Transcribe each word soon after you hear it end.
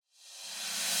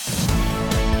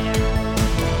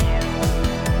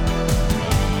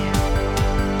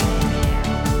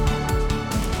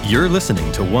You're listening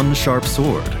to One Sharp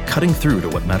Sword, cutting through to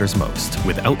what matters most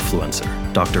with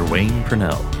Outfluencer, Dr. Wayne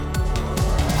Purnell.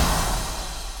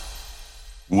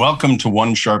 Welcome to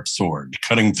One Sharp Sword,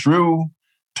 cutting through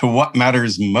to what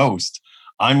matters most.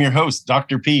 I'm your host,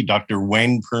 Dr. P, Dr.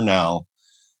 Wayne Purnell,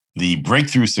 the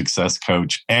Breakthrough Success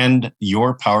Coach and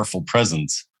your Powerful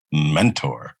Presence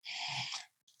mentor.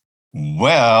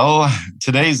 Well,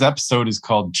 today's episode is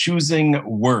called Choosing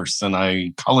Worse, and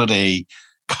I call it a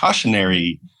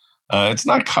cautionary, it's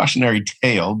not cautionary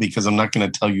tale because I'm not going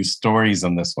to tell you stories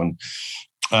on this one,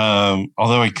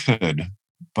 although I could,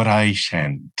 but I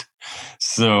shan't.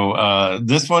 So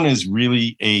this one is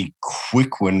really a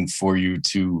quick one for you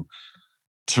to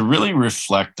really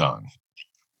reflect on.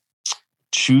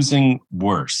 Choosing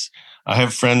worse. I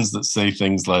have friends that say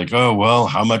things like, oh, well,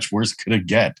 how much worse could it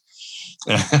get?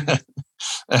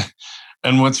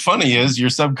 And what's funny is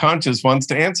your subconscious wants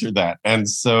to answer that. And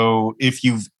so if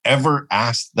you've ever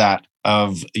asked that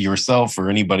of yourself or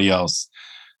anybody else,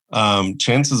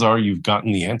 chances are you've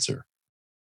gotten the answer.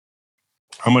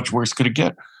 How much worse could it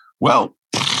get? Well,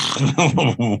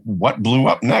 what blew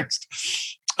up next?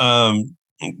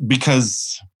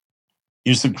 Because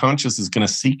your subconscious is going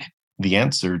to seek the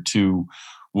answer to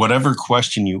whatever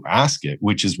question you ask it,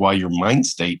 which is why your mind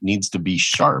state needs to be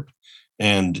sharp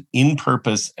and in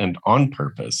purpose and on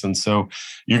purpose. And so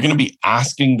you're going to be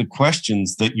asking the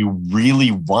questions that you really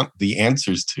want the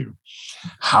answers to.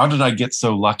 How did I get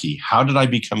so lucky? How did I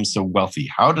become so wealthy?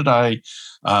 How did I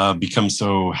become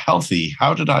so healthy?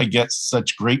 How did I get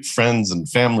such great friends and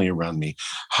family around me?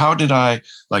 How did I,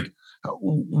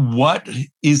 what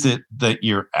is it that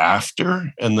you're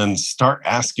after? And then start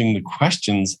asking the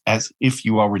questions as if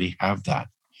you already have that.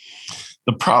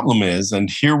 The problem is,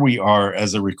 and here we are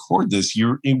as I record this,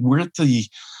 we're at the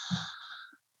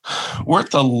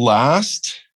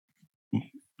last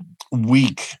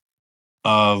week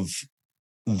of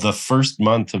the first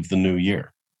month of the new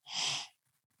year.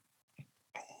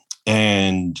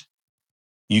 And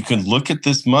you can look at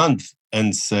this month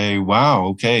and say, wow,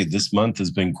 okay, this month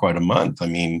has been quite a month. I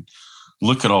mean,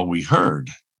 look at all we heard.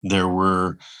 There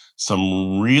were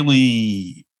some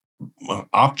really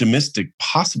optimistic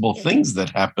possible things that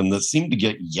happened that seemed to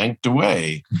get yanked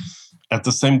away. At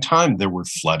the same time, there were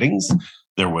floodings,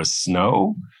 there was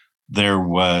snow, there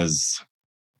was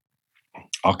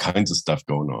all kinds of stuff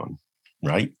going on,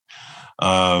 right?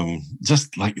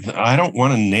 Just like, I don't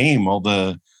want to name all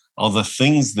the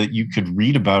things that you could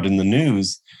read about in the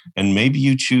news, and maybe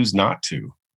you choose not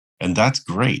to. And that's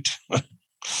great.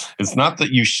 It's not that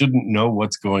you shouldn't know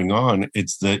what's going on.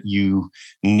 It's that you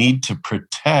need to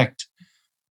protect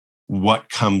what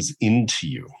comes into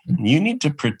you. You need to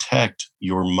protect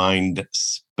your mind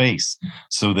space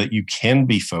so that you can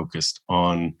be focused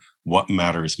on what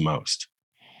matters most.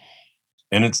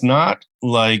 And it's not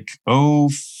like, oh,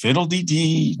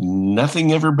 fiddle-dee-dee,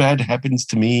 nothing ever bad happens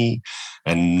to me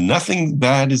and nothing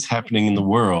bad is happening in the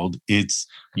world. It's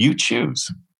you choose.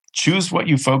 Choose what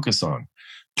you focus on.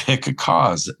 Pick a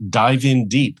cause, dive in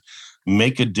deep,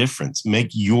 make a difference,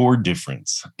 make your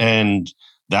difference. And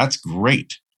that's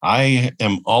great. I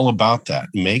am all about that.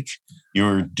 Make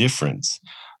your difference.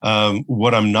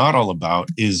 What I'm not all about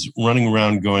is running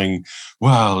around going,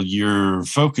 well, you're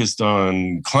focused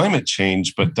on climate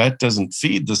change, but that doesn't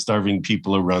feed the starving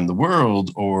people around the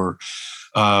world, or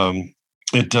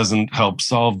it doesn't help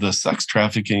solve the sex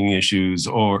trafficking issues.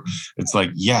 Or it's like,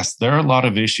 yes, there are a lot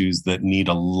of issues that need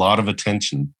a lot of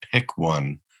attention. Pick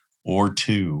one or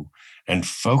two and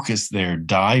focus there.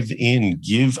 Dive in,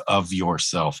 give of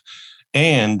yourself.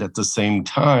 And at the same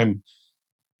time,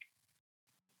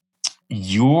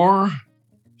 you're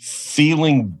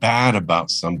feeling bad about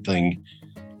something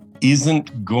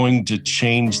isn't going to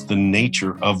change the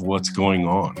nature of what's going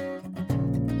on.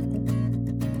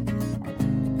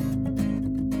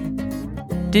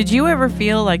 Did you ever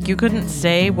feel like you couldn't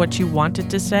say what you wanted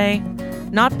to say?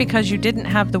 Not because you didn't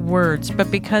have the words, but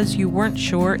because you weren't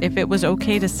sure if it was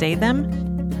okay to say them?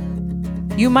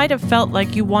 You might have felt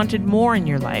like you wanted more in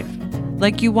your life,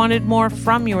 like you wanted more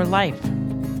from your life.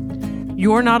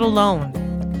 You're not alone.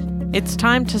 It's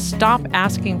time to stop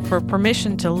asking for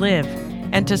permission to live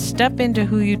and to step into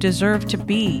who you deserve to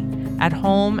be, at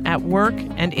home, at work,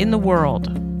 and in the world.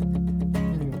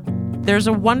 There's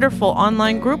a wonderful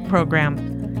online group program.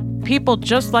 People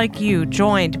just like you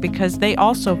joined because they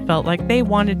also felt like they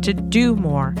wanted to do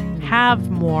more,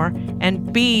 have more,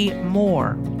 and be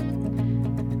more.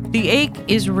 The ache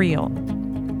is real,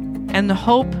 and the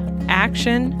hope,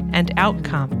 action, and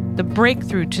outcome, the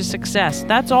breakthrough to success,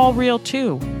 that's all real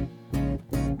too.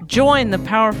 Join the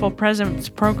Powerful Presence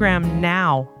program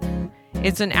now.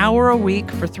 It's an hour a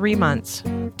week for 3 months.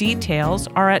 Details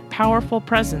are at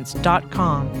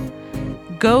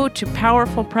powerfulpresence.com. Go to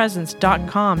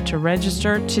powerfulpresence.com to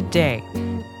register today.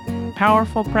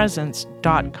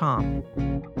 powerfulpresence.com.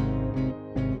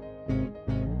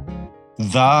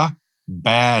 The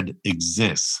bad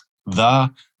exists.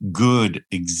 The good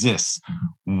exists.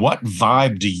 What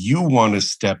vibe do you want to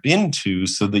step into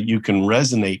so that you can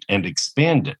resonate and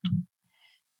expand it?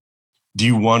 Do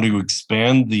you want to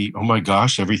expand the, oh my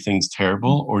gosh, everything's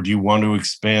terrible? Or do you want to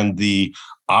expand the,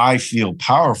 I feel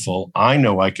powerful, I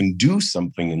know I can do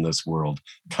something in this world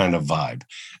kind of vibe?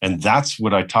 And that's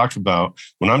what I talk about.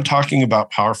 When I'm talking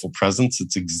about powerful presence,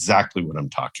 it's exactly what I'm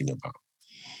talking about.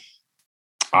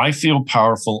 I feel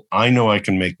powerful, I know I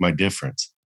can make my difference.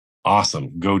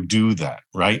 Awesome, go do that,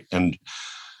 right? And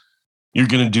you're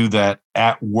going to do that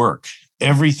at work.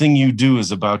 Everything you do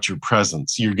is about your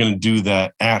presence. You're going to do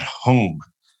that at home.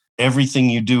 Everything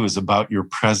you do is about your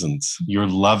presence, your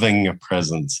loving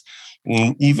presence.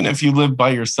 And even if you live by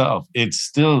yourself, it's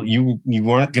still, you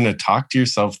aren't going to talk to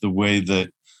yourself the way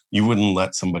that you wouldn't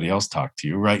let somebody else talk to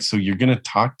you, right? So you're going to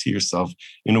talk to yourself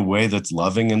in a way that's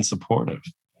loving and supportive.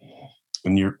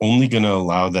 And you're only going to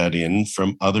allow that in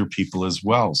from other people as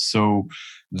well. So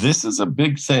this is a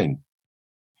big thing,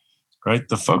 right?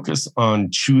 The focus on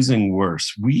choosing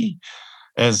worse. We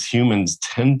as humans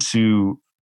tend to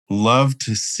love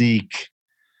to seek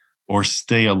or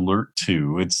stay alert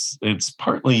to. It's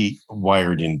partly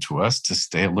wired into us to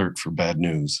stay alert for bad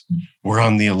news. We're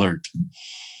on the alert.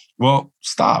 Well,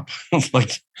 stop.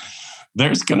 Like,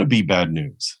 there's going to be bad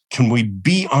news. Can we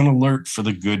be on alert for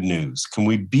the good news? Can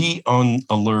we be on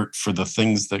alert for the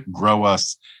things that grow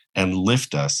us and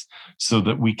lift us so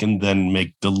that we can then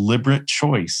make deliberate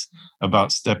choice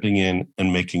about stepping in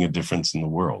and making a difference in the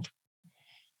world?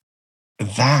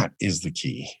 That is the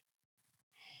key.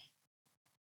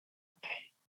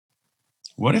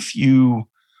 What if you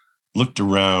looked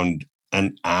around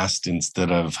and asked,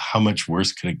 instead of how much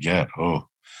worse could it get? Oh,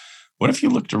 what if you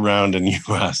looked around and you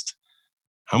asked,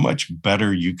 how much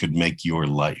better you could make your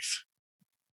life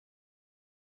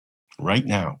right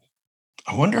now?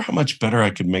 I wonder how much better I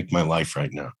could make my life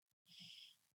right now.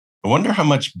 I wonder how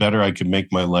much better I could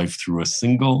make my life through a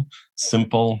single,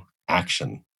 simple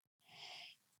action.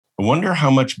 I wonder how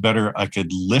much better I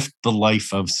could lift the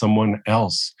life of someone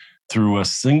else through a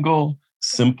single,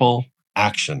 simple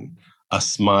action, a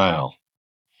smile,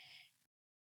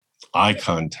 eye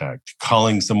contact,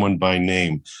 calling someone by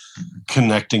name,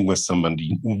 connecting with someone,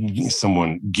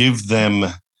 give them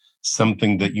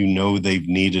something that you know they've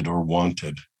needed or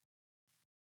wanted.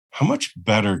 How much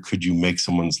better could you make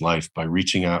someone's life by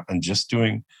reaching out and just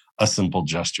doing a simple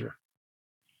gesture?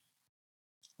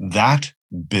 That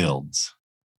builds.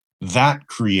 That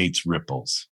creates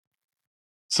ripples.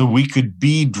 So we could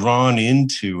be drawn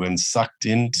into and sucked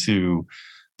into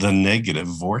the negative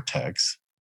vortex,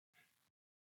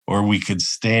 or we could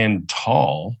stand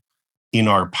tall in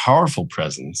our powerful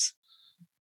presence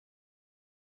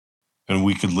and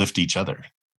we could lift each other.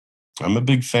 I'm a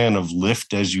big fan of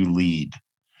lift as you lead.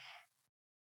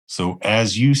 So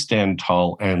as you stand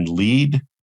tall and lead,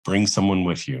 bring someone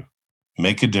with you.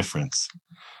 Make a difference.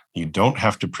 You don't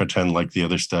have to pretend like the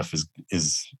other stuff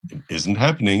isn't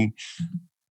happening.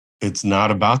 It's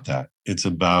not about that. It's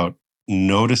about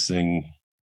noticing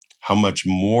how much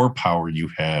more power you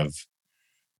have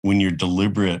when you're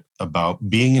deliberate about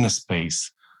being in a space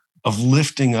of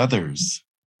lifting others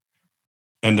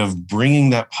and of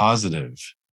bringing that positive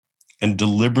and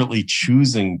deliberately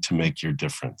choosing to make your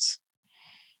difference.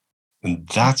 And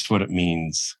that's what it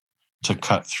means to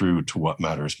cut through to what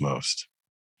matters most.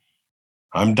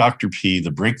 I'm Dr. P,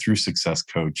 the Breakthrough Success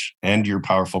Coach and your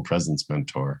Powerful Presence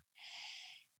Mentor.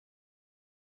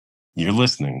 You're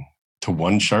listening to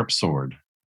One Sharp Sword,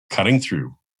 cutting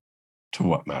through to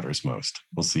what matters most.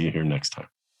 We'll see you here next time.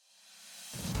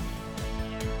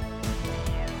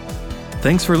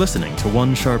 Thanks for listening to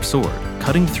One Sharp Sword,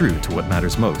 cutting through to what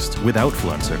matters most with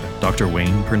Outfluencer, Dr.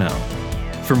 Wayne Purnell.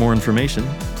 For more information,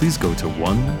 please go to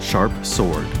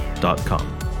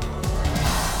onesharpsword.com.